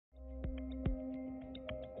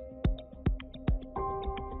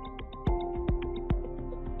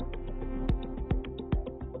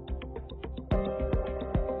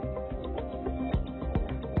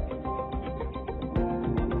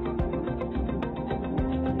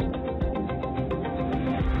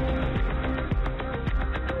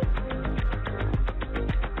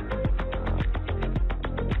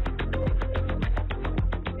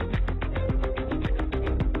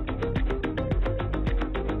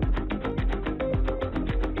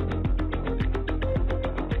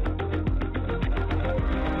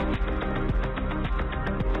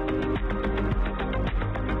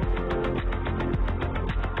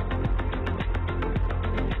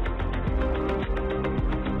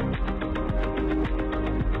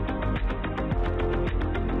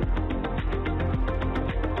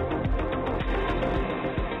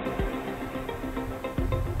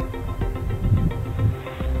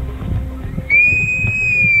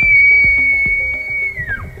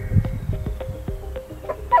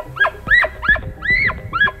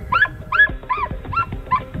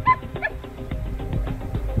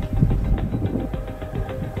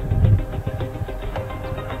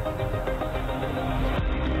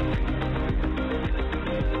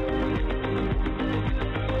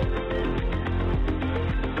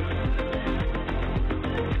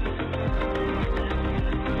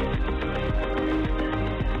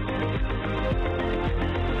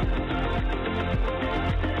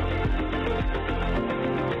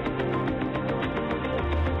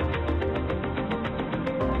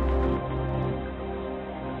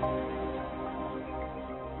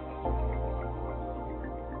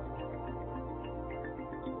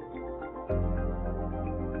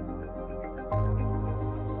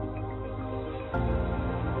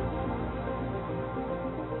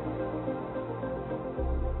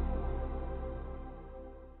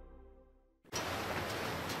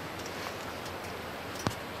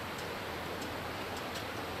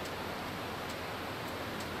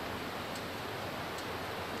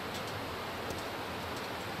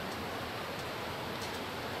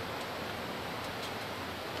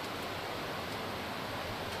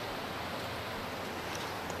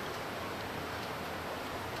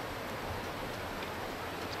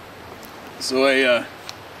So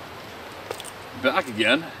back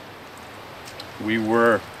again.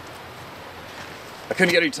 I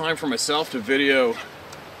couldn't get any time for myself to video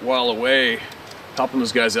while away helping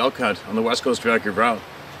those guys elk hunt on the west coast of Vancouver Island.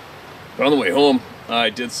 But on the way home, I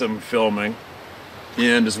did some filming,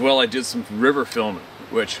 and as well I did some river filming,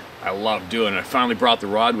 which I love doing. I finally brought the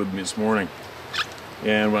rod with me this morning.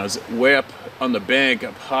 And when I was way up on the bank,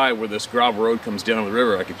 up high where this gravel road comes down the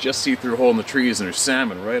river, I could just see through a hole in the trees, and there's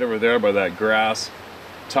salmon right over there by that grass,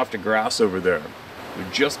 tuft of grass over there.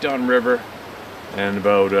 They're just downriver, and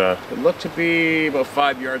about, it looked to be about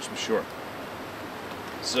 5 yards from shore.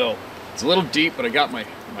 So, it's a little deep, but I got my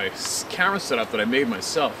camera set up that I made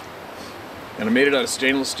myself. And I made it out of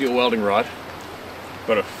stainless steel welding rod,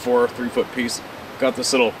 about a 3-foot piece. Got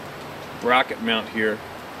this little bracket mount here,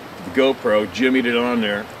 the GoPro, jimmied it on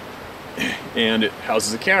there, and it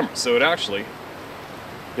houses a camera. So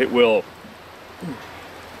it will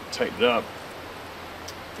tighten it up.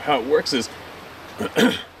 How it works is,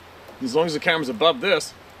 as long as the camera's above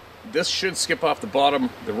this should skip off the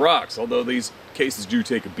bottom, the rocks, although these cases do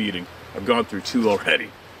take a beating. I've gone through 2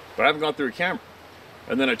 already, but I haven't gone through a camera.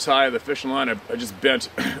 And then I tie the fishing line, I just bent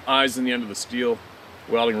eyes in the end of the steel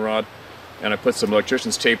welding rod, and I put some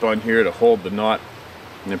electrician's tape on here to hold the knot,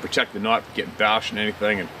 and then protect the knot from getting bashed and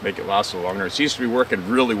anything, and make it last a little longer. It seems to be working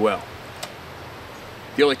really well.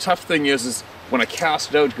 The only tough thing is when I cast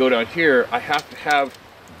it out to go down here, I have to have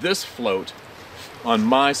this float on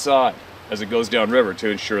my side as it goes downriver to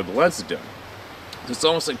ensure the lens is down. So it's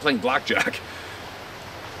almost like playing blackjack.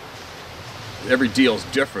 Every deal is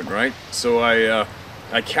different, right? So I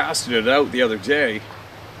casted it out the other day,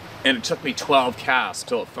 and it took me 12 casts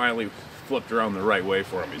till it finally flipped around the right way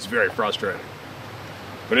for me. It's very frustrating.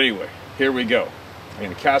 But anyway, here we go. I'm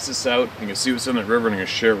going to cast this out, I'm going to see what's in that river, and I'm going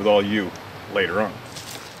to share it with all you later on.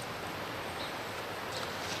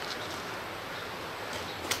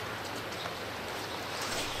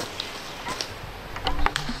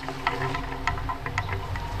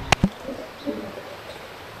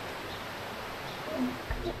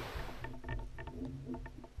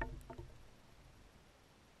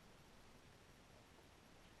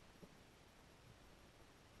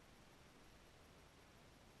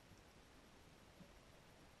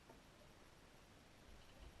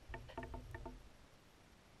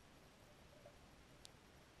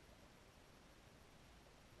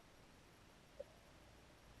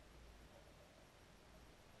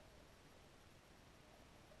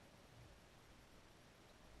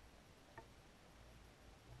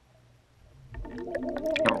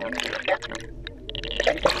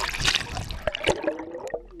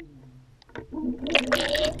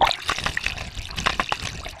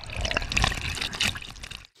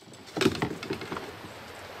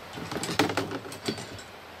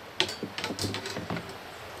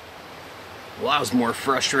 Well, that was more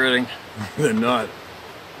frustrating than not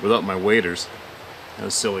without my waders. That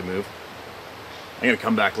was a silly move. I'm going to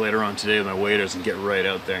come back later on today with my waders and get right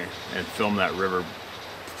out there and film that river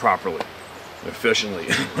properly, efficiently.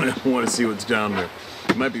 I want to see what's down there.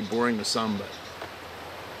 It might be boring to some, but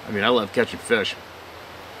I mean, I love catching fish.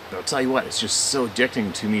 But I'll tell you what, it's just so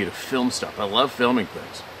addicting to me to film stuff. I love filming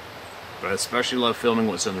things, but I especially love filming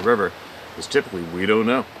what's in the river, because typically we don't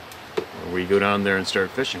know. When we go down there and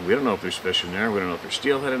start fishing, we don't know if there's fish in there, we don't know if there's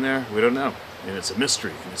steelhead in there, we don't know. And it's a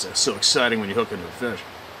mystery, and it's so exciting when you hook into a fish.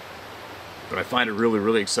 But I find it really,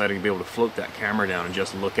 really exciting to be able to float that camera down and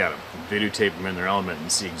just look at them, and videotape them in their element,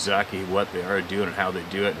 and see exactly what they are doing and how they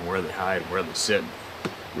do it, and where they hide, and where they sit.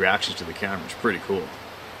 Reactions to the camera is pretty cool.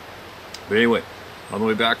 But anyway, on the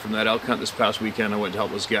way back from that elk hunt this past weekend, I went to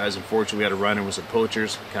help those guys. Unfortunately, we had a run-in with some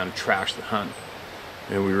poachers, kind of trashed the hunt,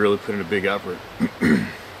 and we really put in a big effort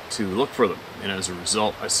to look for them. And as a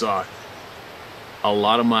result, I saw a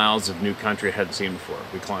lot of miles of new country I hadn't seen before.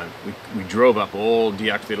 We drove up old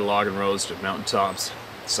deactivated logging roads to mountain tops,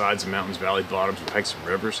 sides of mountains, valley bottoms, we hiked some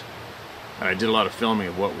rivers, and I did a lot of filming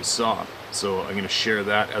of what we saw. So I'm going to share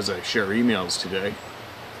that as I share emails today,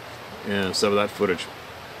 and some of that footage.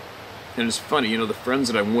 And it's funny, you know, the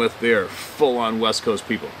friends that I'm with, they're full-on West Coast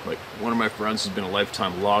people. Like, one of my friends has been a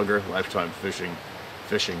lifetime logger, lifetime fishing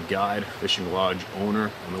guide, fishing lodge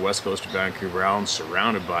owner on the west coast of Vancouver Island,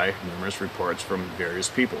 surrounded by numerous reports from various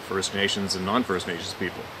people, First Nations and non-First Nations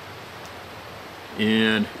people.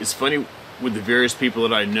 And it's funny, with the various people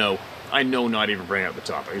that I know not even bring up the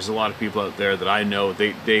topic. There's a lot of people out there that I know,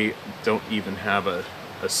 they don't even have a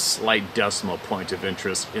slight decimal point of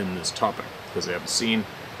interest in this topic, because they haven't seen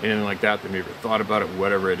anything like that. They never thought about it,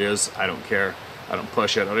 whatever it is. I don't care. I don't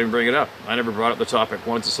push it. I don't even bring it up. I never brought up the topic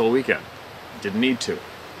once this whole weekend. Didn't need to.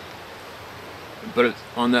 But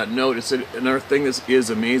on that note, it's another thing that is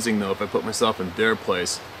amazing, though, if I put myself in their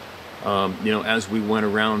place. You know, as we went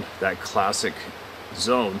around that classic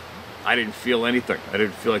zone, I didn't feel anything. I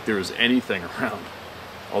didn't feel like there was anything around.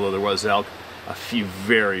 Although there was elk,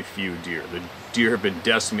 very few deer. The deer have been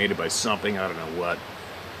decimated by something, I don't know what.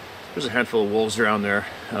 There's a handful of wolves around there.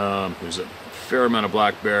 There's a fair amount of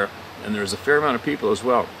black bear, and there's a fair amount of people as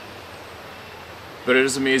well. But it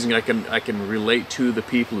is amazing. I can relate to the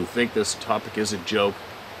people who think this topic is a joke,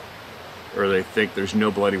 or they think there's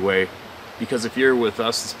no bloody way. Because if you're with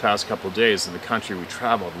us this past couple of days in the country we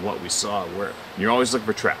traveled and what we saw, you're always looking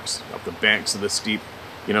for tracks up the banks of the steep,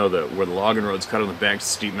 you know, where the logging road's cut on the banks of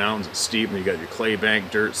steep mountains. It's steep, and you got your clay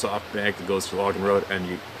bank, dirt, soft bank that goes to the logging road, and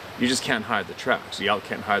you just can't hide the tracks. The elk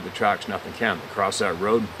can't hide the tracks, nothing can. They cross that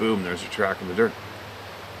road, boom, there's a track in the dirt.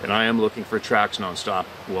 And I am looking for tracks nonstop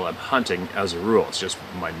while I'm hunting as a rule. It's just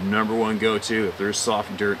my number one go-to. If there's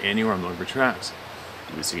soft dirt anywhere, I'm looking for tracks.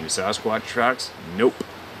 Do we see any Sasquatch tracks? Nope.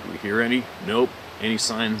 Do we hear any? Nope. Any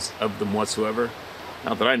signs of them whatsoever?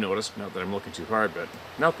 Not that I noticed, not that I'm looking too hard, but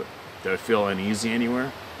nothing. Did I feel uneasy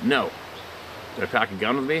anywhere? No. Did I pack a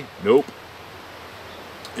gun with me? Nope.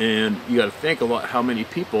 And you got to think about how many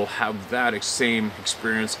people have that same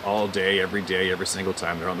experience all day, every single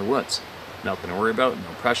time they're on the woods. Nothing to worry about, no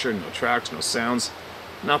pressure, no tracks, no sounds,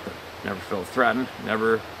 nothing. Never felt threatened,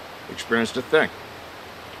 never experienced a thing.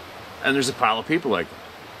 And there's a pile of people like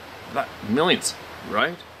that. Millions,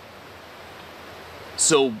 right?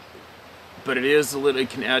 So, but it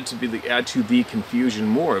can add to the confusion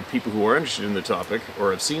more of people who are interested in the topic or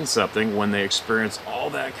have seen something when they experience all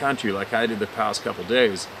that country like I did the past couple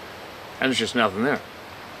days, and there's just nothing there.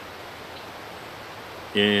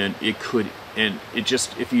 And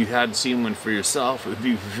if you hadn't seen one for yourself, it would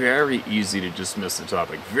be very easy to dismiss the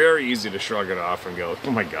topic, very easy to shrug it off and go,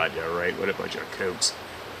 oh my God, yeah, right, what a bunch of kooks.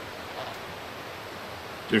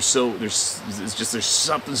 There's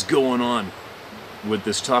something's going on with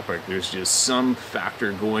this topic. There's just some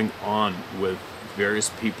factor going on with various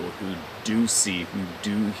people who do see, who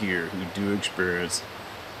do hear, who do experience,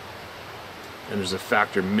 and there's a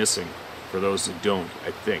factor missing for those that don't,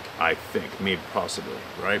 I think, maybe possibly,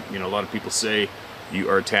 right? You know, a lot of people say you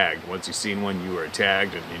are tagged. Once you've seen one, you are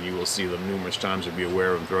tagged, and you will see them numerous times or be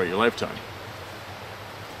aware of them throughout your lifetime.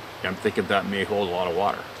 And I'm thinking that may hold a lot of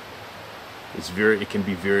water. It can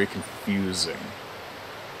be very confusing.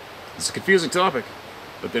 It's a confusing topic,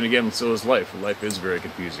 but then again, so is life. Life is very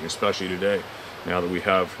confusing, especially today, now that we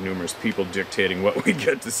have numerous people dictating what we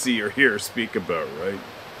get to see or hear or speak about, right?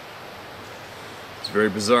 It's very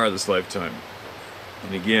bizarre, this lifetime.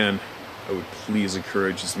 And again, I would please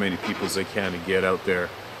encourage as many people as I can to get out there,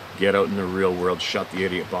 get out in the real world, shut the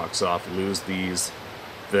idiot box off, lose these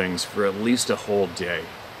things for at least a whole day,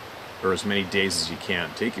 or as many days as you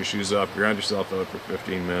can. Take your shoes off, ground yourself out for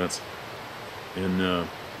 15 minutes, and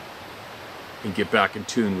get back in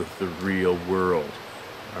tune with the real world.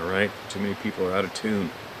 All right? Too many people are out of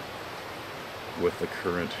tune with the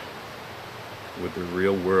current, with the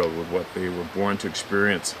real world, with what they were born to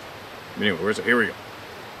experience. Anyway, here we go.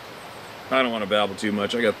 I don't want to babble too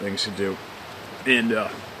much. I got things to do, and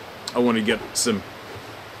I want to get some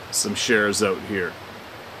shares out here.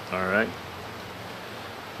 All right.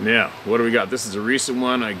 Now, what do we got? This is a recent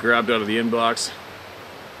one I grabbed out of the inbox.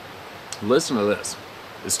 Listen to this.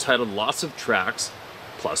 It's titled "Lots of Tracks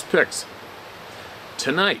Plus Pics."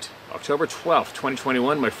 Tonight, October 12th,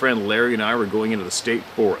 2021, my friend Larry and I were going into the state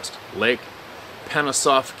forest, Lake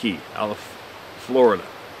Panasoffkee, Florida,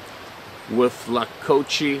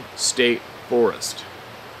 Withlacoochee State Forest.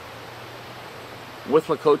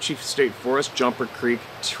 Withlacoochee State Forest, Jumper Creek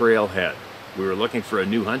Trailhead. We were looking for a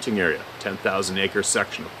new hunting area, 10,000-acre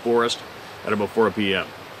section of forest, at about 4 p.m.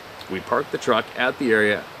 We parked the truck at the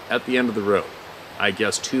area at the end of the road, I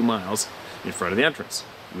guess 2 miles in front of the entrance.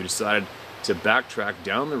 We decided to backtrack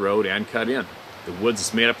down the road and cut in. The woods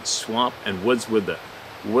is made up of swamp and woods with the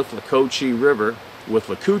Withlacoochee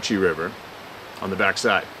River on the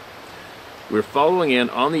backside. We were following in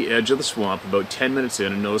on the edge of the swamp about 10 minutes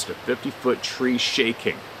in and noticed a 50-foot tree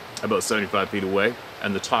shaking. about 75 feet away,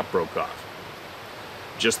 and the top broke off.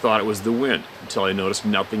 Just thought it was the wind until I noticed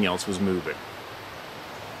nothing else was moving.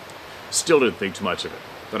 Still didn't think too much of it,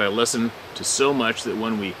 but I listened to so much that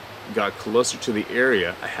when we got closer to the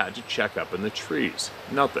area, I had to check up in the trees.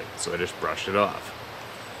 Nothing, so I just brushed it off.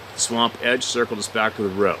 The swamp edge circled us back to the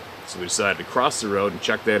road, so we decided to cross the road and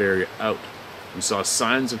check that area out. We saw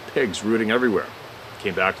signs of pigs rooting everywhere.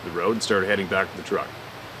 Came back to the road and started heading back to the truck.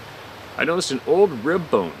 I noticed an old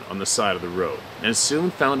rib bone on the side of the road, and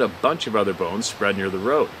soon found a bunch of other bones spread near the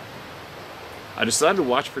road. I decided to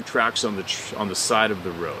watch for tracks on the side of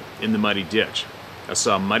the road, in the muddy ditch. I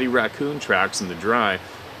saw muddy raccoon tracks in the dry,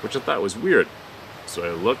 which I thought was weird. So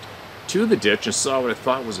I looked to the ditch and saw what I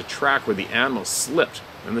thought was a track where the animal slipped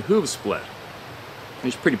and the hooves split.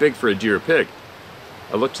 He's pretty big for a deer or pig.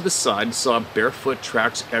 I looked to the side and saw barefoot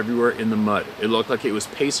tracks everywhere in the mud. It looked like it was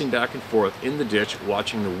pacing back and forth in the ditch,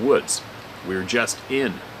 watching the woods. We were just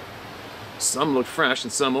in. Some looked fresh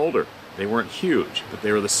and some older. They weren't huge, but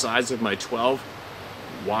they were the size of my 12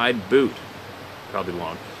 wide boot. Probably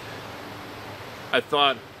long. I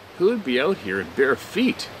thought, who would be out here in bare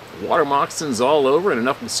feet? Water moccasins all over and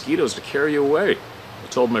enough mosquitoes to carry you away. I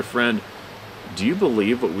told my friend, do you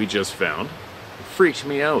believe what we just found? It freaked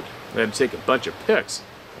me out. I had to take a bunch of pics.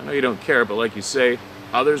 I know you don't care, but like you say,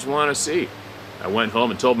 others want to see. I went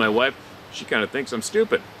home and told my wife. She kind of thinks I'm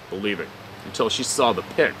stupid, believing, until she saw the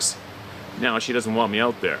pics. Now she doesn't want me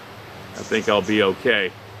out there. I think I'll be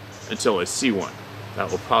okay until I see one. That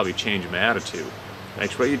will probably change my attitude.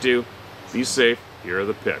 Thanks for what you do. Be safe. Here are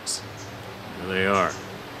the pics. There they are.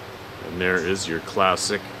 And there is your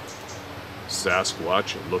classic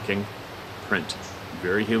Sasquatch-looking print.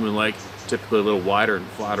 Very human-like, typically a little wider and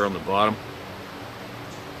flatter on the bottom.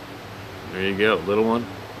 There you go, little one.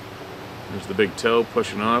 There's the big toe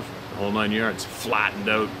pushing off, the whole 9 yards, flattened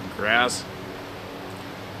out grass.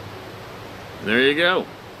 And there you go.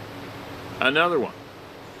 Another one.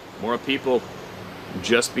 More people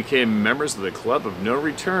just became members of the Club of No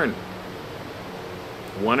Return.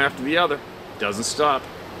 One after the other. Doesn't stop.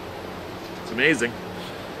 It's amazing.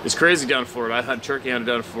 It's crazy down in Florida. I had turkey hunted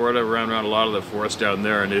down in Florida, around a lot of the forest down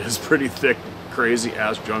there, and it is pretty thick, crazy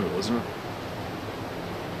ass jungle, isn't it?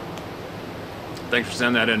 Thanks for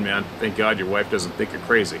sending that in, man. Thank God your wife doesn't think you're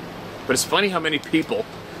crazy. But it's funny how many people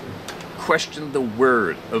question the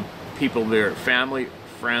word of people, their family,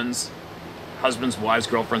 friends, husbands, wives,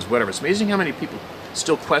 girlfriends, whatever. It's amazing how many people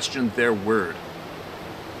still question their word.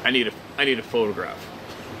 I need a photograph.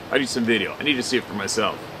 I need some video. I need to see it for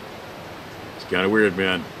myself. It's kind of weird,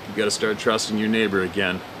 man. You got to start trusting your neighbor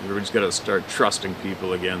again. Everybody's got to start trusting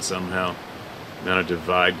people again somehow. The amount of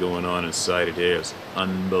divide going on inside today is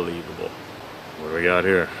unbelievable. What do we got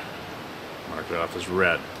here? Mark it off as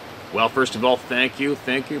red. Well, first of all, thank you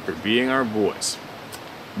for being our voice.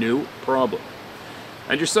 No problem.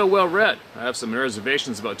 And you're so well read. I have some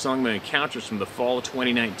reservations about telling my encounters from the fall of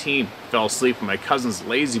 2019. Fell asleep with my cousin's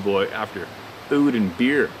lazy boy after food and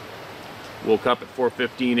beer. Woke up at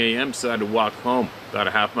 4:15 a.m., decided to walk home about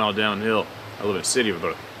a half mile downhill. I live in a city of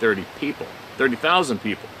about 30,000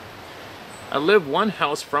 people. I live one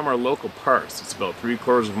house from our local parks. It's about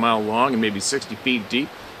 3/4 of a mile long and maybe 60 feet deep,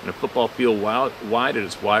 and a football field wide at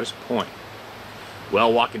its widest point.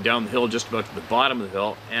 Well, walking down the hill just about to the bottom of the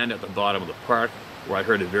hill and at the bottom of the park, where I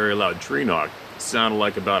heard a very loud tree knock, it sounded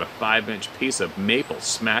like about a 5-inch piece of maple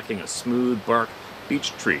smacking a smooth bark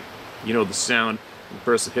beech tree. You know the sound when the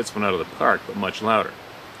person hits one out of the park, but much louder.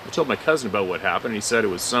 I told my cousin about what happened, and he said it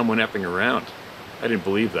was someone effing around. I didn't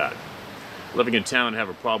believe that. Living in town, I have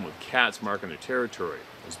a problem with cats marking their territory.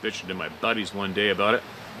 I was bitching to my buddies one day about it,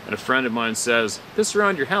 and a friend of mine says, "Piss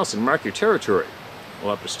around your house and mark your territory."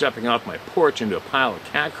 Well, after stepping off my porch into a pile of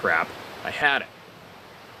cat crap, I had it.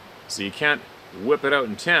 So you can't whip it out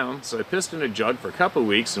in town, so I pissed in a jug for a couple of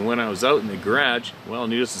weeks, and when I was out in the garage, well,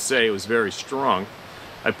 needless to say, it was very strong.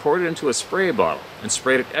 I poured it into a spray bottle and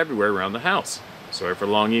sprayed it everywhere around the house. Sorry for a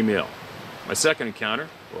long email. My second encounter,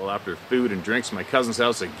 well, after food and drinks at my cousin's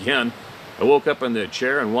house again, I woke up in the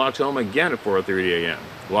chair and walked home again at 4:30 a.m.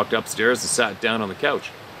 Walked upstairs and sat down on the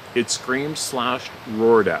couch. It screamed, slashed,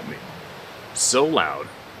 roared at me. So loud,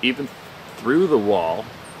 even through the wall,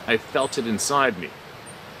 I felt it inside me.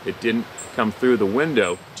 It didn't come through the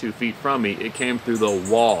window 2 feet from me, it came through the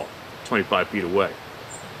wall 25 feet away.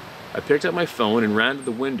 I picked up my phone and ran to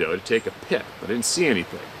the window to take a pic, but I didn't see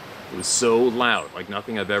anything. It was so loud, like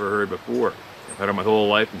nothing I've ever heard before. I've had it my whole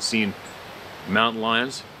life and seen mountain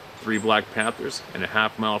lions, 3 black panthers, and a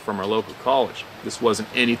half mile from our local college. This wasn't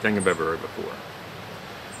anything I've ever heard before.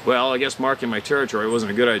 Well, I guess marking my territory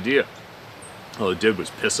wasn't a good idea. All it did was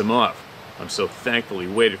piss him off. I'm so thankful he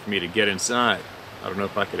waited for me to get inside. I don't know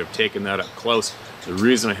if I could have taken that up close. The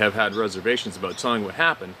reason I have had reservations about telling what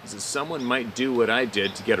happened is that someone might do what I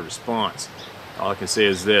did to get a response. All I can say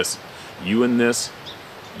is this: you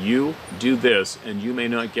do this, and you may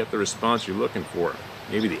not get the response you're looking for.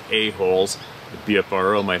 Maybe the a-holes, the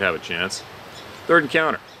BFRO, might have a chance. Third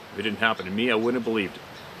encounter. If it didn't happen to me, I wouldn't have believed it.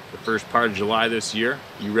 The first part of July this year,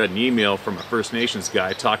 you read an email from a First Nations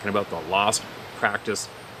guy talking about the lost practice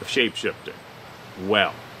of shapeshifting.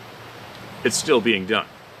 Well, it's still being done.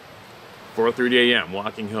 4:30 a.m.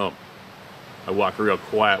 walking home. I walk real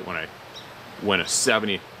quiet when a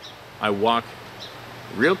 70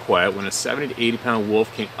 to 80 pound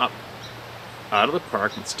wolf came up out of the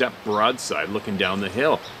park and stepped broadside looking down the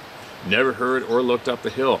hill. Never heard or looked up the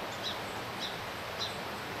hill.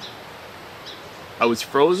 I was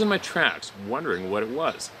frozen in my tracks, wondering what it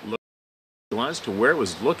was. Glanced to where it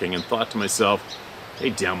was looking and thought to myself,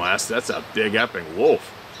 hey dumbass, that's a big epping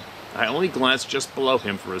wolf. I only glanced just below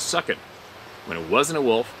him for a second, when it wasn't a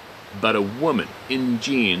wolf, but a woman in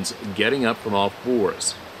jeans getting up from all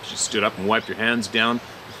fours. She stood up and wiped her hands down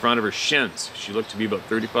in front of her shins. She looked to be about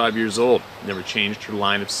 35 years old, never changed her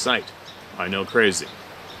line of sight. I know, crazy.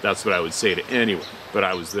 That's what I would say to anyone, but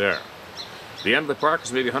I was there. The end of the park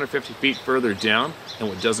was maybe 150 feet further down, and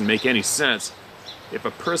what doesn't make any sense, if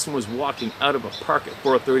a person was walking out of a park at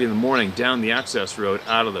 4:30 in the morning down the access road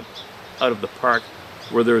out of the park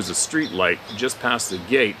where there is a street light just past the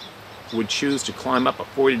gate, would choose to climb up a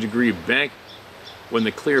 40-degree bank when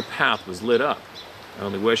the clear path was lit up. I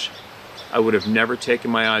only wish I would have never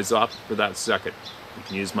taken my eyes off it for that second. You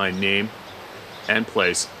can use my name and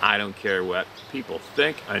place. I don't care what people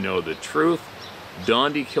think. I know the truth.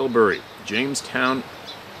 Dondi Kilbury, Jamestown,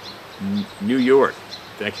 New York.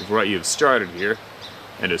 Thank you for what you've started here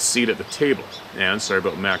and a seat at the table. And sorry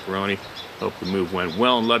about macaroni. Hope the move went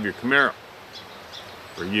well and love your Camaro.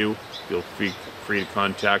 For you, feel free to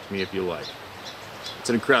contact me if you like. It's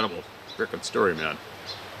an incredible frickin' story, man.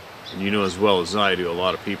 And you know as well as I do, a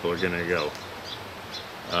lot of people are going to go,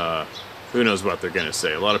 who knows what they're going to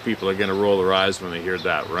say. A lot of people are going to roll their eyes when they hear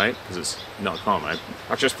that, right? Because it's not common.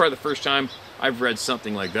 Actually, it's probably the first time I've read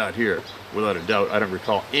something like that here. Without a doubt, I don't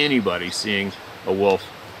recall anybody seeing a wolf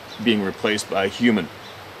being replaced by a human.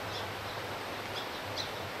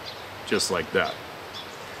 Just like that.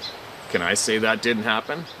 Can I say that didn't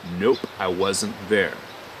happen? Nope, I wasn't there.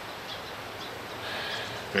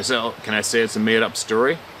 Can I say it's a made-up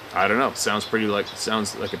story? I don't know. Sounds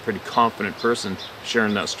like a pretty confident person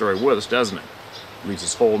sharing that story with us, doesn't it? Leaves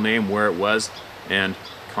his whole name, where it was, and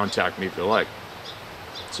contact me if you like.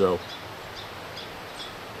 So,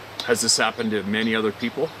 has this happened to many other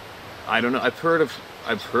people? I don't know. I've heard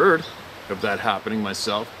of that happening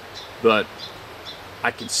myself, but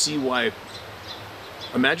I can see why.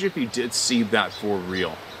 Imagine if you did see that for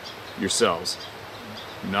real yourselves.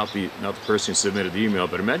 Not the person who submitted the email,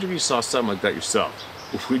 but imagine if you saw something like that yourself.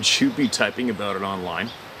 Would you be typing about it online?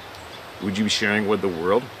 Would you be sharing it with the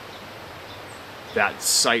world? That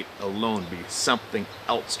sight alone would be something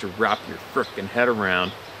else to wrap your frickin' head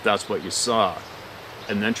around. That's what you saw.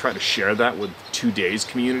 And then try to share that with today's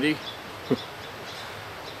community?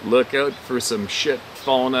 Look out for some shit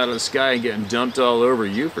falling out of the sky and getting dumped all over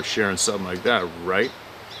you for sharing something like that, right?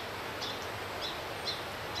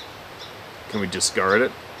 Can we discard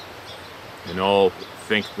it and all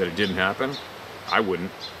think that it didn't happen? I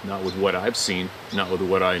wouldn't. Not with what I've seen, not with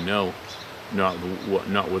what I know, not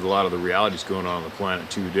with a lot of the realities going on the planet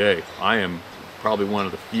today. I am probably one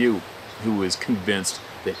of the few who is convinced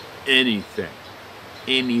that anything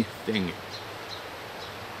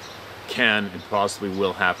can and possibly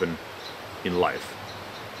will happen in life.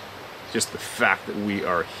 Just the fact that we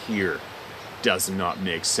are here does not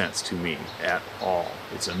make sense to me at all.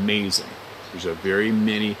 It's amazing. There's a very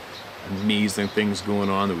many amazing things going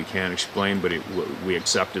on that we can't explain, but we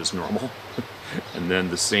accept as normal. And then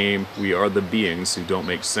the same, we are the beings who don't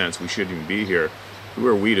make sense. We shouldn't even be here. Who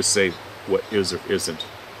are we to say what is or isn't,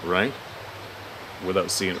 right?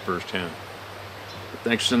 Without seeing it firsthand. But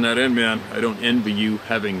thanks for sending that in, man. I don't envy you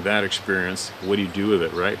having that experience. What do you do with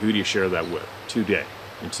it, right? Who do you share that with today,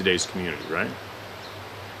 in today's community, right?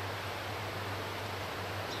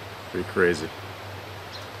 Pretty crazy.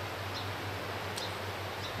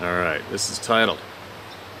 Alright, this is titled,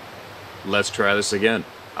 Let's Try This Again.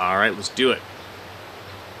 Alright, let's do it.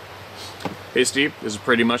 Hey Steve, this is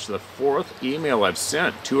pretty much the 4th email I've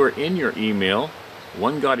sent. 2 are in your email.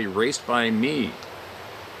 1 got erased by me.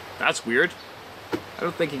 That's weird. I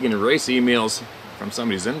don't think you can erase emails from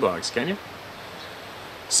somebody's inbox, can you?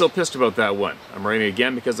 So pissed about that one. I'm writing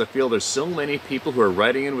again because I feel there's so many people who are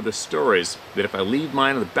writing in with the stories that if I leave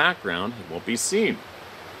mine in the background, it won't be seen.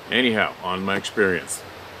 Anyhow, on my experience.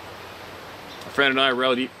 A friend and I were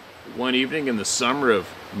out one evening in the summer of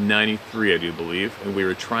 '93, I do believe, and we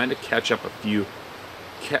were trying to scratch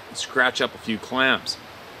up a few clams.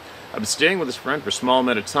 I've been staying with this friend for a small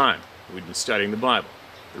amount of time. We'd been studying the Bible.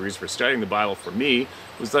 The reason for studying the Bible for me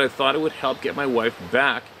was that I thought it would help get my wife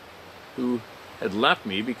back, who had left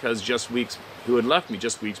me just weeks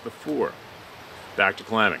before, back to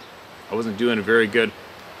clamming. I wasn't doing a very good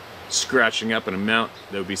scratching up an amount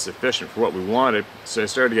that would be sufficient for what we wanted, so I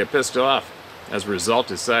started to get pissed off. As a result, I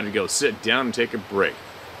decided to go sit down and take a break.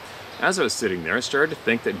 As I was sitting there, I started to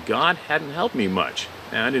think that God hadn't helped me much,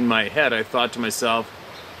 and in my head I thought to myself,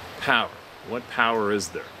 power. What power is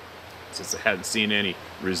there? Since I hadn't seen any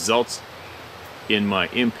results in my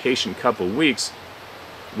impatient couple weeks,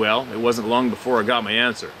 well, it wasn't long before I got my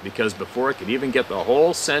answer, because before I could even get the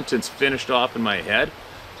whole sentence finished off in my head,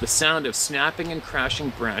 the sound of snapping and crashing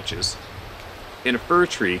branches in a fir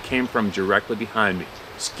tree came from directly behind me,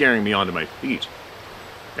 scaring me onto my feet.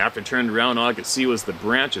 After I turned around, all I could see was the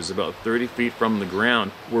branches about 30 feet from the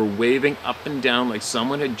ground were waving up and down like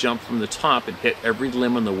someone had jumped from the top and hit every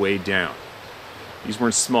limb on the way down. These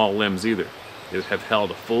weren't small limbs either. They would have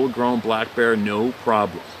held a full-grown black bear no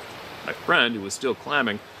problem. My friend, who was still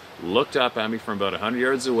clamming, looked up at me from about 100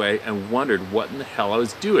 yards away and wondered what in the hell I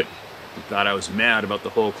was doing. He thought I was mad about the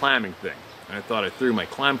whole clamming thing, and I thought I threw my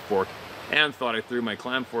clam fork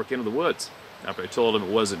into the woods. After I told him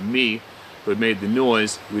it wasn't me who had made the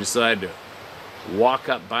noise, we decided to walk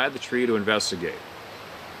up by the tree to investigate.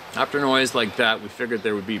 After a noise like that, we figured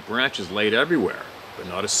there would be branches laid everywhere, but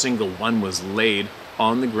not a single one was laid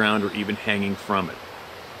on the ground or even hanging from it,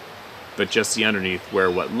 but just the underneath where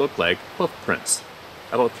what looked like hoof prints,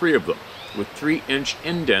 about 3 of them, with 3-inch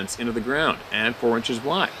indents into the ground and 4 inches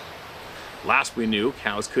wide. Last we knew,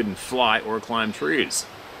 cows couldn't fly or climb trees,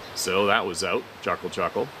 so that was out. Chuckle,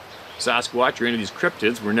 chuckle. Sasquatch or any of these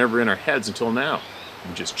cryptids were never in our heads until now.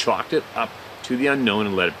 We just chalked it up to the unknown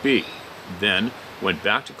and let it be, then went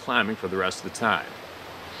back to clamming for the rest of the tide.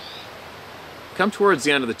 Come towards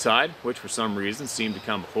the end of the tide, which for some reason seemed to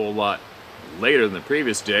come a whole lot later than the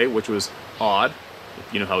previous day, which was odd,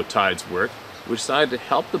 if you know how tides work, we decided to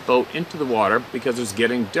help the boat into the water because it was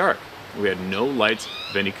getting dark. We had no lights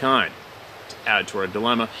of any kind. To add to our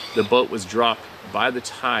dilemma, the boat was dropped by the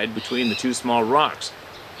tide between the 2 small rocks,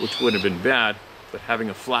 which would have been bad, but having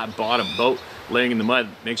a flat bottom boat laying in the mud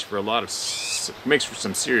makes for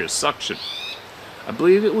some serious suction. I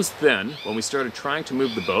believe it was then, when we started trying to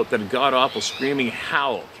move the boat, that a god-awful screaming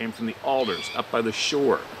howl came from the alders up by the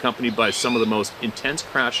shore, accompanied by some of the most intense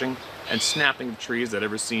crashing and snapping of trees I'd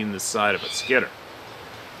ever seen this side of a skidder.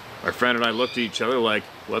 My friend and I looked at each other like,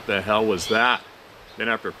 what the hell was that? Then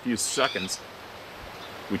after a few seconds,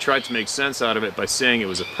 we tried to make sense out of it by saying it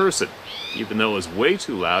was a person, even though it was way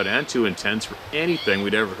too loud and too intense for anything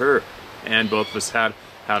we'd ever heard. And both of us had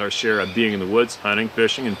our share of being in the woods, hunting,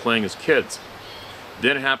 fishing, and playing as kids.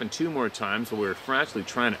 Then it happened 2 more times while we were frantically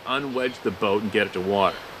trying to unwedge the boat and get it to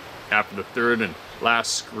water. After the third and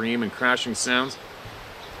last scream and crashing sounds,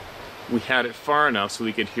 we had it far enough so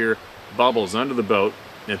we could hear bubbles under the boat,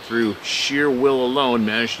 and through sheer will alone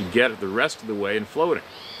managed to get it the rest of the way and floating.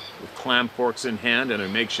 With clam forks in hand and a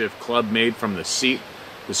makeshift club made from the seat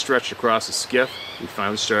that stretched across the skiff, we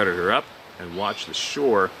finally started her up and watched the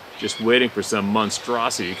shore, just waiting for some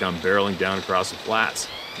monstrosity to come barreling down across the flats.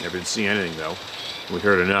 Never did see anything though. We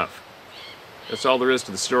heard enough. That's all there is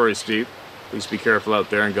to the story, Steve. Please be careful out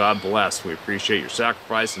there and God bless. We appreciate your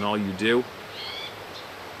sacrifice and all you do.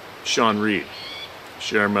 Sean Reed.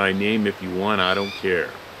 Share my name if you want, I don't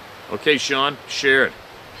care. Okay, Sean, share it.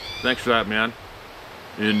 Thanks for that, man.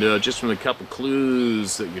 And just from the couple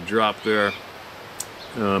clues that you dropped there,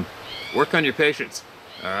 work on your patience,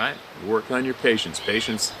 all right? Work on your patience.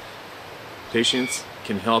 Patience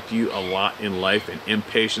can help you a lot in life, and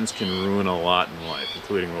impatience can ruin a lot in life,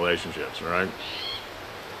 including relationships, all right?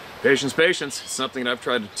 Patience. It's something that I've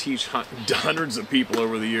tried to teach hundreds of people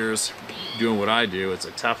over the years doing what I do. It's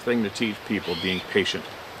a tough thing to teach people, being patient.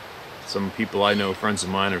 Some people I know, friends of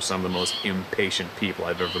mine, are some of the most impatient people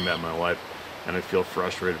I've ever met in my life, and I feel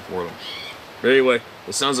frustrated for them. But anyway,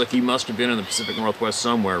 it sounds like you must have been in the Pacific Northwest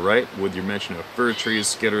somewhere, right? With your mention of fir trees,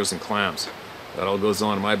 skidders, and clams. That all goes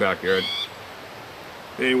on in my backyard.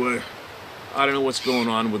 Anyway, I don't know what's going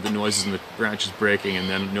on with the noises and the branches breaking, and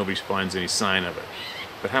then nobody finds any sign of it.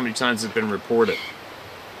 But how many times has it been reported?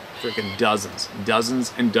 Freaking dozens.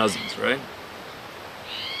 Dozens and dozens, right?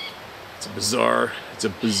 It's a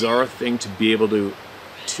bizarre thing to be able to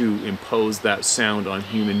impose that sound on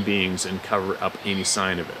human beings and cover up any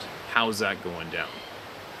sign of it. How's that going down?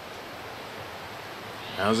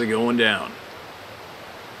 How's it going down?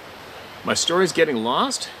 My story's getting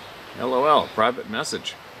lost? LOL, private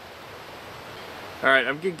message. Alright,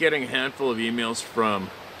 I'm getting a handful of emails from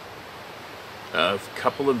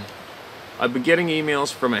I've been getting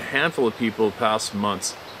emails from a handful of people the past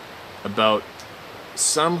months about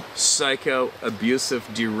some psycho, abusive,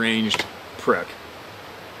 deranged prick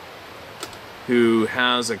who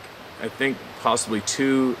has, I think, possibly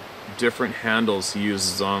 2 different handles he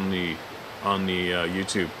uses on the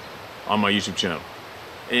YouTube, on my YouTube channel.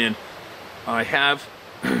 And I have,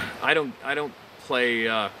 I don't play,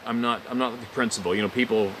 I'm not the principal. You know,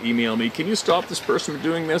 people email me, can you stop this person from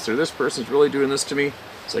doing this, or this person's really doing this to me?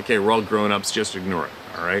 It's like, hey, we're all grown-ups, just ignore it,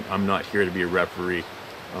 all right? I'm not here to be a referee.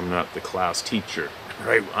 I'm not the class teacher, all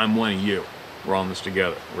right? I'm one of you. We're all in this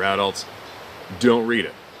together. We're adults. Don't read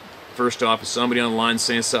it. First off, if somebody online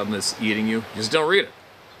saying something that's eating you, just don't read it.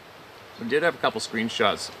 I did have a couple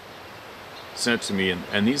screenshots sent to me,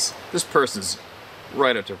 and this person's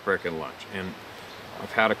right up to frickin' lunch. And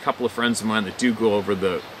I've had a couple of friends of mine that do go over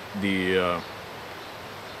the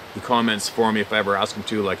comments for me if I ever ask them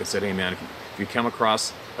to. Like I said, hey man, if you come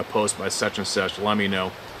across a post by such and such, let me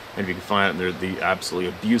know. And if you can find it and they're the absolutely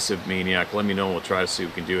abusive maniac, let me know and we'll try to see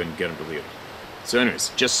what we can do and get them deleted. So anyways,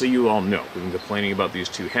 just so you all know, we've been complaining about these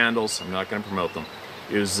 2 handles. I'm not going to promote them.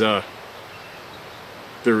 There is a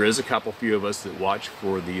few of us that watch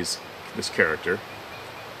for this character.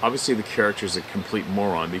 Obviously the character is a complete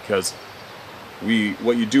moron, because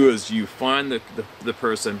what you do is you find the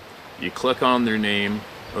person, you click on their name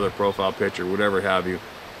or their profile picture, whatever have you,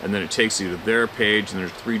 and then it takes you to their page, and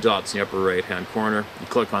there's 3 dots in the upper right hand corner. You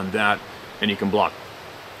click on that and you can block them.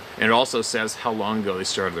 And it also says how long ago they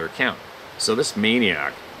started their account. So this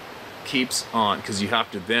maniac keeps on, because you have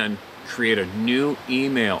to then create a new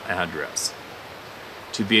email address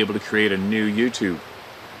to be able to create a new YouTube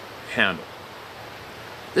handle.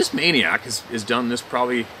 This maniac has done this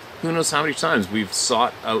probably who knows how many times. We've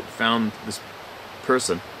sought out, found this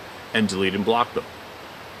person, and deleted and blocked them.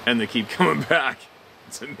 And they keep coming back.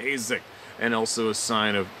 It's amazing. And also a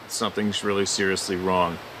sign of something's really seriously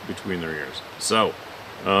wrong between their ears. So,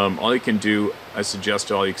 all you can do, I suggest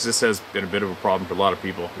to all you, because this has been a bit of a problem for a lot of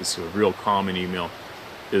people, this is a real common email,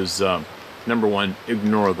 is number 1,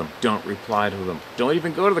 ignore them. Don't reply to them. Don't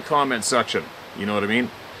even go to the comment section. You know what I mean?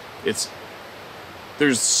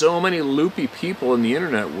 There's so many loopy people in the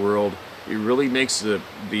internet world, it really makes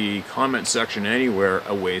the comment section anywhere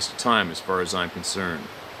a waste of time as far as I'm concerned.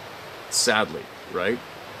 Sadly, right?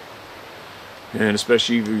 And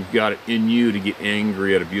especially if you've got it in you to get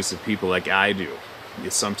angry at abusive people like I do.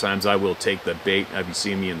 Sometimes I will take the bait. Have you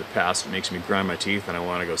seen me in the past? It makes me grind my teeth and I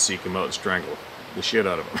want to go seek them out and strangle the shit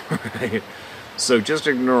out of them. Right? So just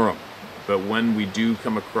ignore them. But when we do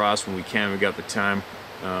come across, when we can, we got the time,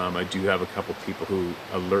 I do have a couple people who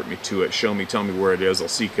alert me to it, show me, tell me where it is, I'll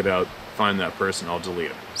seek it out, find that person, I'll delete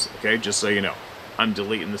them. So, okay, just so you know, I'm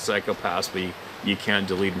deleting the psychopaths, but you can't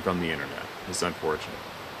delete them from the internet. It's unfortunate.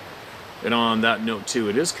 And on that note too,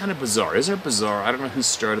 it is kind of bizarre. Isn't it bizarre? I don't know who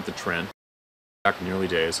started the trend back in the early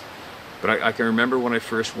days, but I can remember when I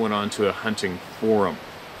first went on to a hunting forum,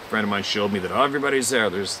 a friend of mine showed me that, oh, everybody's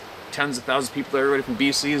there. There's tens of thousands of people there. Everybody from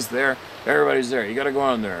BC is there. Everybody's there. You got to go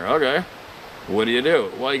on there. Okay. What do you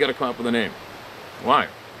do? Well, you got to come up with a name. Why?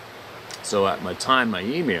 So at my time, my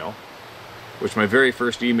email, which my very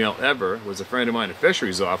first email ever was a friend of mine, a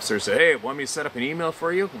fisheries officer, said, hey, want me to set up an email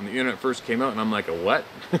for you? When the internet first came out, and I'm like, a what?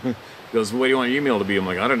 He goes, what do you want your email to be? I'm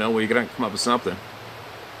like, I don't know. Well, you got to come up with something.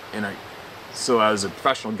 And so I was a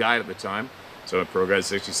professional guide at the time, so I'm Pro Guide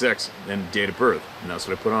 66, and date of birth, and that's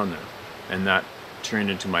what I put on there. And that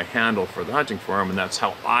turned into my handle for the hunting forum, and that's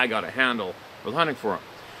how I got a handle for the hunting forum.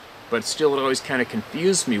 But still, it always kind of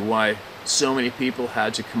confused me why so many people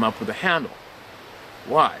had to come up with a handle.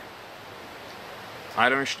 Why?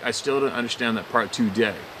 I still don't understand that part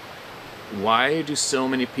today. Why do so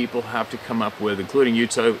many people have to come up with, including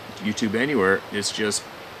YouTube anywhere, it's just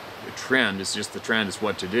a trend, it's just the trend, it's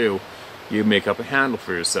what to do. You make up a handle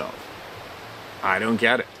for yourself. I don't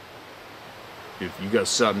get it. If you got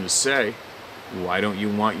something to say, why don't you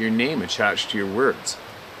want your name attached to your words?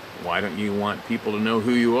 Why don't you want people to know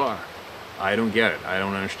who you are? I don't get it. I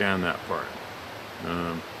don't understand that part.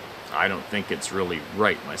 I don't think it's really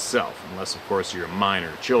right myself, unless of course you're a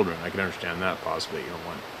minor, children. I can understand that possibly. You don't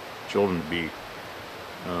want children to be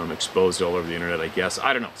exposed all over the internet, I guess.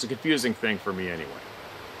 I don't know. It's a confusing thing for me anyway.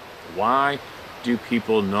 Why do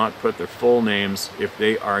people not put their full names if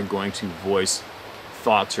they are going to voice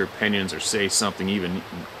thoughts or opinions or say something even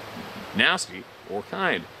nasty or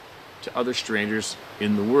kind to other strangers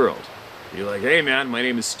in the world? You're like, hey man, my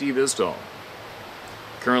name is Steve Isdall.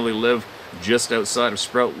 Currently live just outside of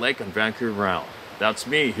Sprout Lake on Vancouver Island. that's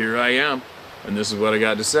me. Here I am. And this is what I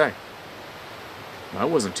got to say. That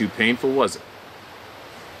wasn't too painful, was it?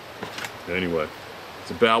 Anyway,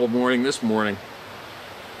 it's a babble morning this morning.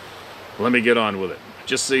 Let me get on with it.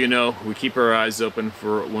 Just so you know, we keep our eyes open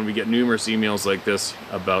for when we get numerous emails like this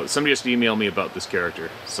about... Somebody just emailed me about this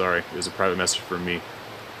character. Sorry, it was a private message from me.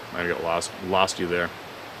 Might have got lost you there.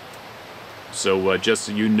 So just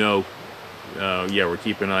so you know, yeah, we're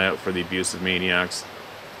keeping an eye out for the abusive maniacs.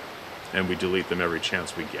 And we delete them every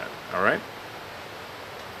chance we get. Alright?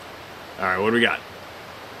 Alright, what do we got?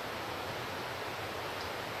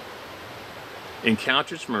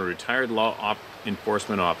 Encounters from a retired law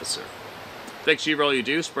enforcement officer. Thanks, Chief, for all you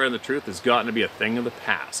do. Spreading the truth has gotten to be a thing of the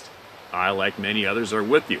past. I, like many others, are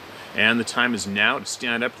with you. And the time is now to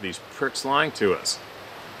stand up to these pricks lying to us.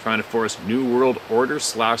 Trying to force New World Order /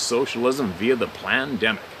 socialism via the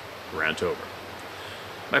pandemic. Rant over.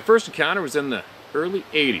 My first encounter was in the early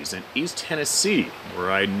 80s in East Tennessee,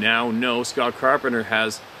 where I now know Scott Carpenter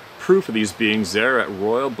has proof of these beings there at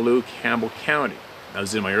Royal Blue, Campbell County. I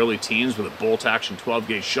was in my early teens with a bolt-action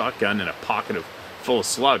 12-gauge shotgun and a pocket full of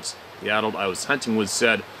slugs. The adult I was hunting with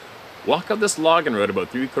said, "Walk up this logging road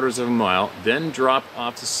about 3/4 of a mile, then drop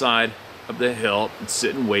off the side of the hill and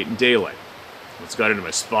sit and wait in daylight." Once I got into my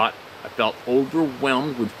spot, I felt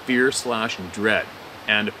overwhelmed with fear / dread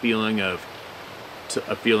and a feeling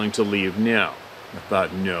to leave now. I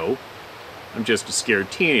thought, no, I'm just a scared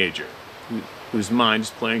teenager whose mind is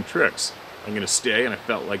playing tricks. I'm going to stay, and I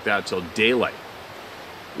felt like that till daylight.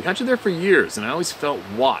 We hunted there for years, and I always felt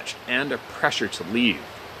watched and a pressure to leave.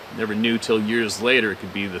 Never knew till years later it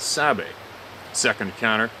could be the Sabe. Second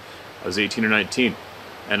encounter, I was 18 or 19,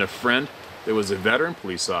 and a friend that was a veteran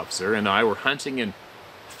police officer and I were hunting in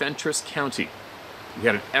Fentress County. We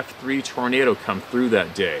had an F3 tornado come through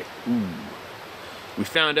that day. Ooh. We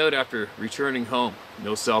found out after returning home.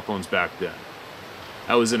 No cell phones back then.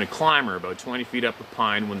 I was in a climber about 20 feet up a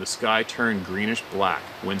pine when the sky turned greenish black.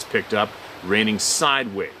 Winds picked up, raining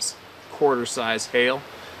sideways. Quarter-size hail.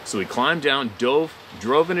 So we climbed down, drove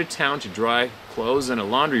into town to dry clothes and a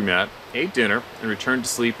laundromat, ate dinner, and returned to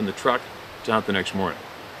sleep in the truck to hunt the next morning.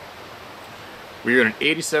 We were in an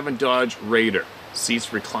 87 Dodge Raider.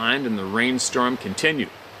 Seats reclined and the rainstorm continued.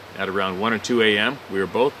 At around 1 or 2 a.m., we were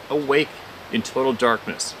both awake in total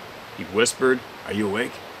darkness. He whispered, "Are you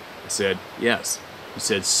awake?" I said, "Yes." He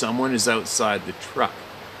said, "Someone is outside the truck."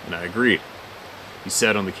 And I agreed. He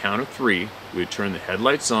said on the count of 3, we would turn the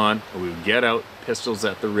headlights on and we would get out, pistols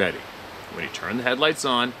at the ready. When he turned the headlights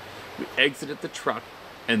on, we exited the truck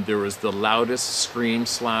and there was the loudest scream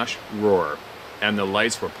 / roar, and the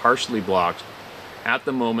lights were partially blocked. At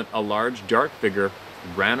the moment, a large dark figure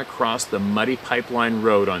ran across the muddy pipeline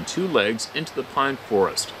road on 2 legs into the pine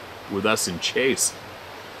forest, with us in chase,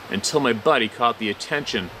 until my buddy caught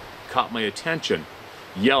my attention,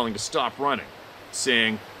 yelling to stop running,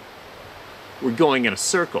 saying, "We're going in a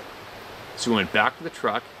circle." So we went back to the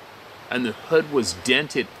truck, and the hood was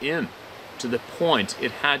dented in to the point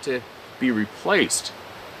it had to be replaced.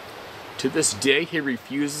 To this day, he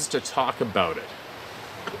refuses to talk about it.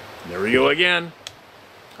 There we go again.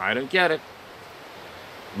 I don't get it.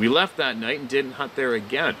 We left that night and didn't hunt there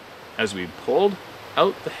again. As we pulled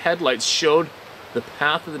out, the headlights showed the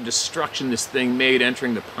path of the destruction this thing made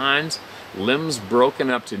entering the pines, limbs broken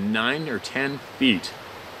up to 9 or 10 feet.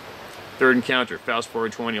 Third encounter, fast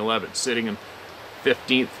forward 2011, sitting in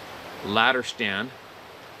 15th ladder stand,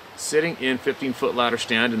 sitting in 15-foot ladder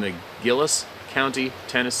stand in the Gillis County,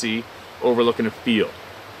 Tennessee, overlooking a field.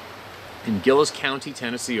 In Gillis County,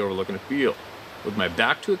 Tennessee, overlooking a field, with my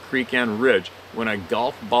back to a creek and ridge, when a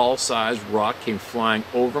golf ball-sized rock came flying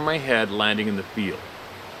over my head, landing in the field,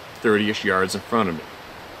 30-ish yards in front of me.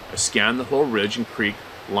 I scanned the whole ridge and creek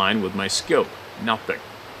line with my scope. Nothing.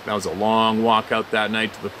 That was a long walk out that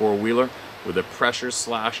night to the four-wheeler with a pressure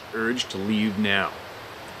 / urge to leave now.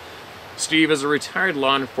 Steve, as a retired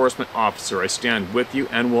law enforcement officer, I stand with you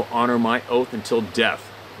and will honor my oath until death.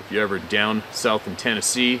 If you're ever down south in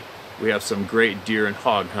Tennessee, we have some great deer and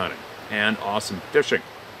hog hunting and awesome fishing.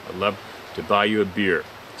 I'd love to buy you a beer.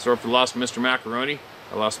 Sorry for the loss of Mr. Macaroni.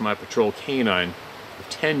 I lost my patrol canine of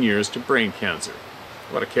 10 years to brain cancer.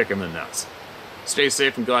 What a kick in the nuts. Stay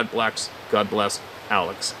safe and God bless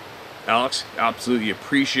Alex. Alex, absolutely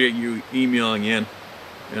appreciate you emailing in.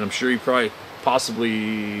 And I'm sure you probably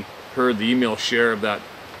possibly heard the email share of that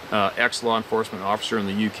ex-law enforcement officer in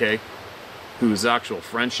the UK whose actual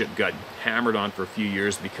friendship got hammered on for a few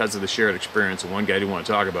years because of the shared experience, and one guy didn't want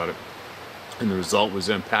to talk about it. And the result was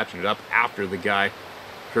them patching it up after the guy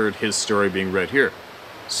heard his story being read here.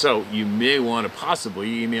 So you may want to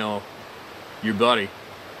possibly email your buddy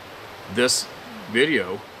this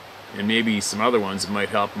video and maybe some other ones that might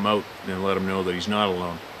help him out and let him know that he's not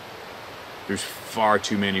alone. There's far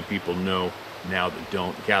too many people know now that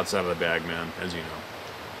don't. The cat's out of the bag, man, as you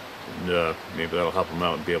know. And maybe that'll help him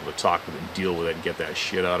out and be able to talk with it and deal with it and get that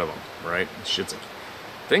shit out of him, right? Shit's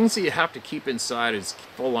things that you have to keep inside is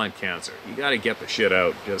full-on cancer. You got to get the shit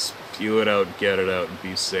out. Just spew it out, get it out, and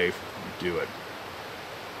be safe. And do it.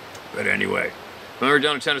 But anyway, when we were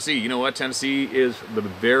down in Tennessee, you know what? Tennessee is the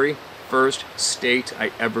very first state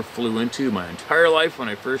I ever flew into my entire life when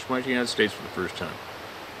I first went to the United States for the first time.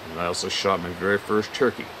 And I also shot my very first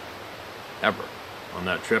turkey ever on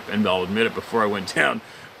that trip. And I'll admit it, before I went down,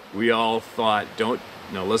 we all thought,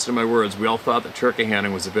 listen to my words, we all thought that turkey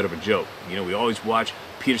hunting was a bit of a joke. You know, we always watch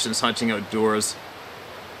Peterson's Hunting Outdoors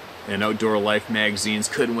and Outdoor Life magazines.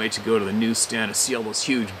 Couldn't wait to go to the newsstand and see all those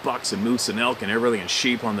huge bucks and moose and elk and everything and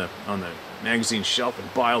sheep on the magazine shelf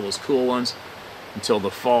and buy all those cool ones until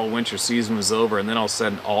the fall winter season was over, and then all of a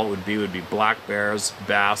sudden all it would be black bears,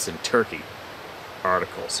 bass, and turkey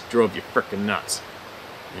articles. Drove you frickin' nuts.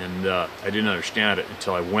 And I didn't understand it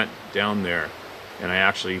until I went down there and I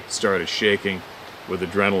actually started shaking with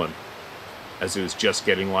adrenaline as it was just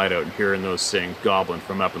getting light out and hearing those things gobbling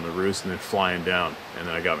from up in the roost and then flying down. And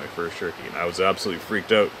then I got my first turkey and I was absolutely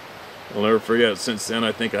freaked out. I'll never forget. Since then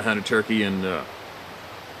I think I hunted turkey in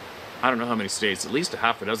I don't know how many states, at least a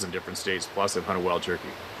half a dozen different states, plus I've hunted wild turkey.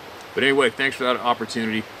 But anyway, thanks for that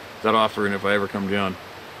opportunity, that offer, and if I ever come down,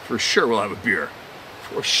 for sure we'll have a beer.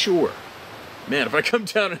 For sure. Man, if I come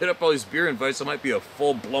down and hit up all these beer invites, I might be a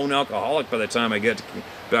full-blown alcoholic by the time I get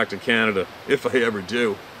back to Canada, if I ever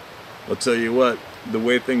do. I'll tell you what, the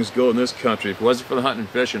way things go in this country, if it wasn't for the hunting and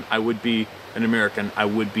fishing, I would be an American, I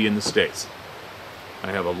would be in the States. I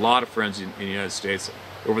have a lot of friends in the United States.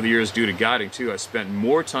 Over the years, due to guiding too, I spent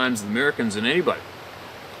more times with Americans than anybody.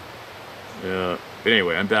 But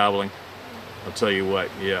anyway, I'm babbling. I'll tell you what,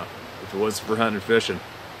 yeah, if it wasn't for hunting and fishing,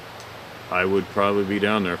 I would probably be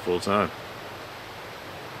down there full time.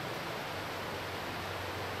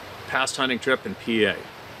 Past hunting trip in PA.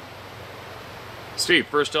 Steve,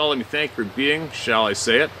 first of all, let me thank you for being, shall I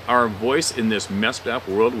say it, our voice in this messed up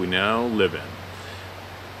world we now live in.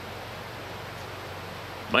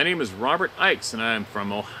 My name is Robert Ikes, and I am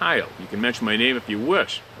from Ohio. You can mention my name if you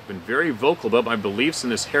wish. I've been very vocal about my beliefs in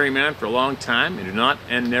this hairy man for a long time, and do not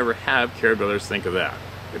and never have cared what others think of that.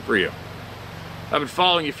 Good for you. I've been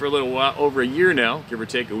following you for a little while, over a year now, give or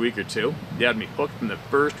take a week or two. You had me hooked from the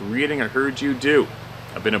first reading I heard you do.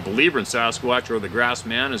 I've been a believer in Sasquatch, or the grass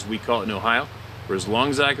man, as we call it in Ohio, for as long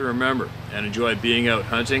as I can remember, and enjoy being out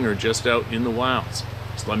hunting or just out in the wilds.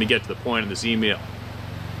 So let me get to the point of this email.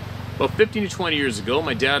 About 15 to 20 years ago,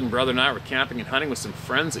 my dad and brother and I were camping and hunting with some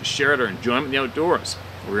friends that shared our enjoyment in the outdoors.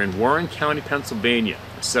 We were in Warren County, Pennsylvania.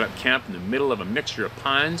 We set up camp in the middle of a mixture of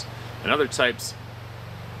pines and other types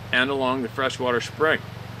and along the freshwater spring.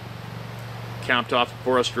 Camped off a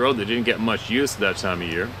forest road that didn't get much use at that time of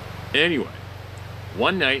year. Anyway,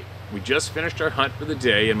 one night, we just finished our hunt for the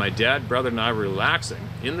day, and my dad, brother, and I were relaxing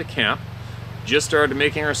in the camp. Just started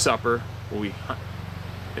making our supper. We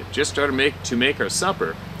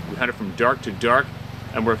hunted from dark to dark,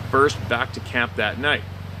 and were first back to camp that night.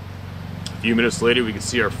 A few minutes later, we could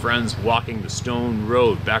see our friends walking the stone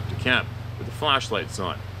road back to camp with the flashlights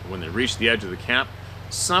on. When they reached the edge of the camp,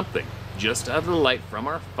 something just out of the light from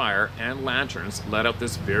our fire and lanterns let out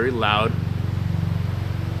this very loud,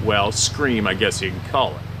 well, scream, I guess you can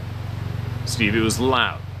call it. Steve, it was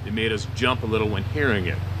loud. It made us jump a little when hearing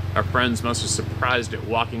it. Our friends must have surprised it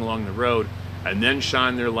walking along the road and then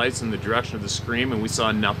shined their lights in the direction of the scream, and we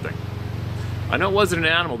saw nothing. I know it wasn't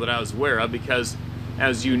an animal that I was aware of because,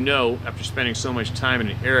 as you know, after spending so much time in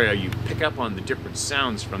an area, you pick up on the different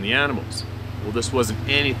sounds from the animals. Well, this wasn't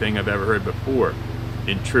anything I've ever heard before.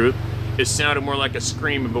 In truth, it sounded more like a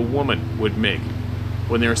scream of a woman would make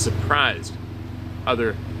when they're surprised,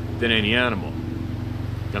 other than any animal.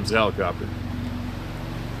 Comes a helicopter.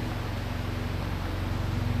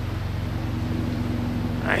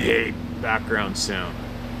 I hate background sound.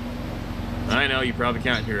 I know you probably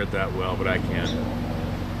can't hear it that well, but I can.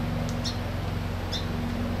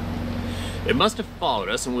 It must have followed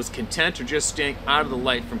us and was content or just staying out of the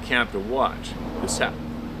light from camp to watch.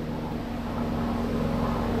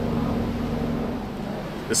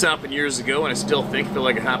 This happened years ago, and I still feel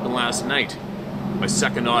like it happened last night. My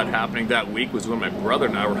second odd happening that week was when my brother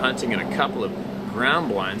and I were hunting in a couple of ground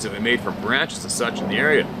blinds that we made from branches and such in the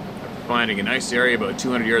area. After finding a nice area about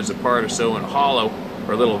 200 yards apart or so in a hollow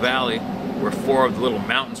or a little valley where four of the little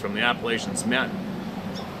mountains from the Appalachians met.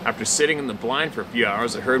 After sitting in the blind for a few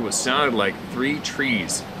hours, I heard what sounded like 3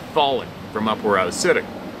 trees falling from up where I was sitting.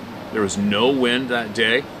 There was no wind that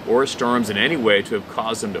day or storms in any way to have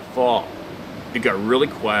caused them to fall. It got really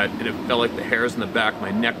quiet and it felt like the hairs on the back of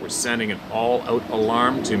my neck were sending an all-out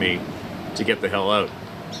alarm to me to get the hell out.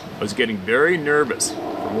 I was getting very nervous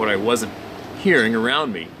from what I wasn't hearing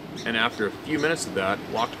around me, and after a few minutes of that,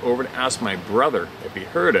 walked over to ask my brother if he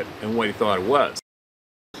heard it and what he thought it was.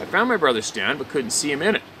 I found my brother's stand but couldn't see him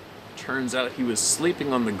in it. Turns out he was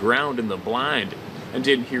sleeping on the ground in the blind and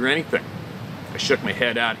didn't hear anything. I shook my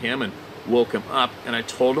head at him and woke him up, and I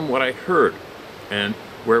told him what I heard and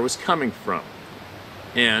where it was coming from,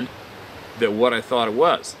 and that what I thought it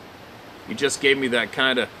was. He just gave me that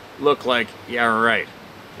kind of look like, yeah, right,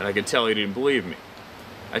 and I could tell he didn't believe me.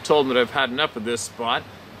 I told him that I've had enough of this spot.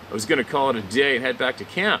 I was going to call it a day and head back to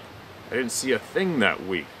camp. I didn't see a thing that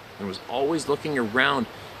week and was always looking around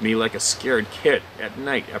me like a scared kid at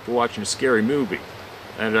night after watching a scary movie.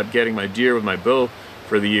 I ended up getting my deer with my bow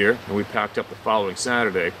for the year, and we packed up the following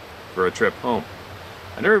Saturday for a trip home.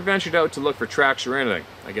 I never ventured out to look for tracks or anything,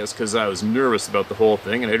 I guess because I was nervous about the whole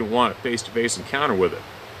thing and I didn't want a face-to-face encounter with it.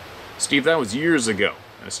 Steve, that was years ago,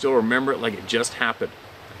 and I still remember it like it just happened.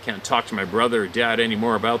 I can't talk to my brother or dad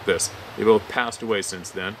anymore about this. They both passed away since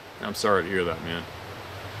then. I'm sorry to hear that, man.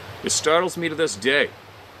 It startles me to this day,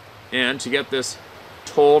 and to get this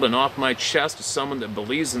told and off my chest to someone that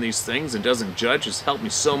believes in these things and doesn't judge has helped me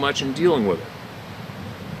so much in dealing with it.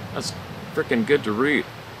 That's freaking good to read.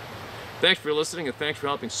 Thanks for listening, and thanks for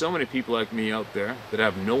helping so many people like me out there that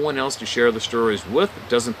have no one else to share the stories with that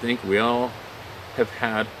doesn't think we all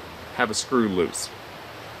have a screw loose.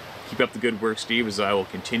 Keep up the good work, Steve, as I will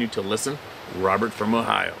continue to listen. Robert from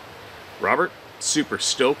Ohio. Robert, super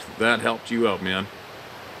stoked that helped you out, man.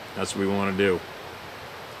 That's what we want to do.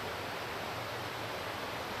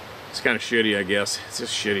 It's kind of shitty, I guess. It's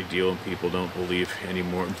just a shitty deal when people don't believe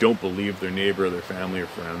anymore. Don't believe their neighbor or their family or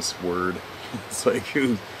friends' word. It's like,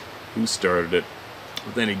 who started it?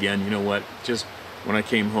 But then again, you know what? Just when I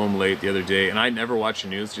came home late the other day, and I never watch the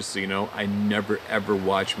news, just so you know, I never ever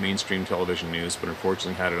watch mainstream television news, but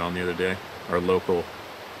unfortunately had it on the other day. Our local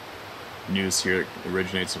news here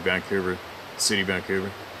originates in Vancouver, City,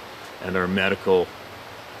 Vancouver, and our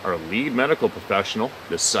lead medical professional,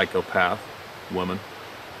 this psychopath woman,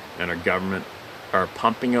 and our government are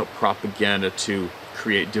pumping out propaganda to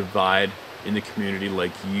create divide in the community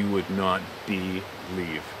like you would not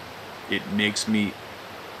believe. It makes me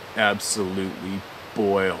absolutely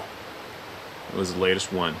boil. It was the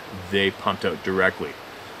latest one they pumped out directly.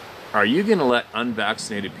 Are you going to let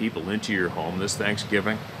unvaccinated people into your home this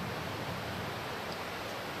Thanksgiving?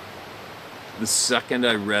 The second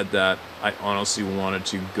I read that, I honestly wanted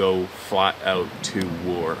to go flat out to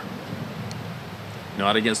war.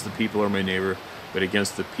 Not against the people or my neighbor, but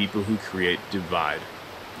against the people who create divide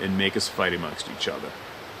and make us fight amongst each other.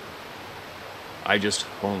 I just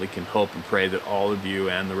only can hope and pray that all of you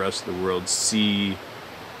and the rest of the world see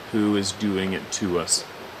who is doing it to us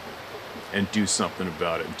and do something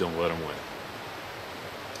about it and don't let them win.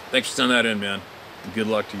 Thanks for sending that in, man. Good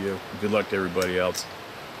luck to you. Good luck to everybody else.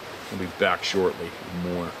 We'll be back shortly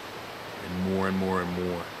with more and more and more and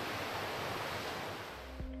more.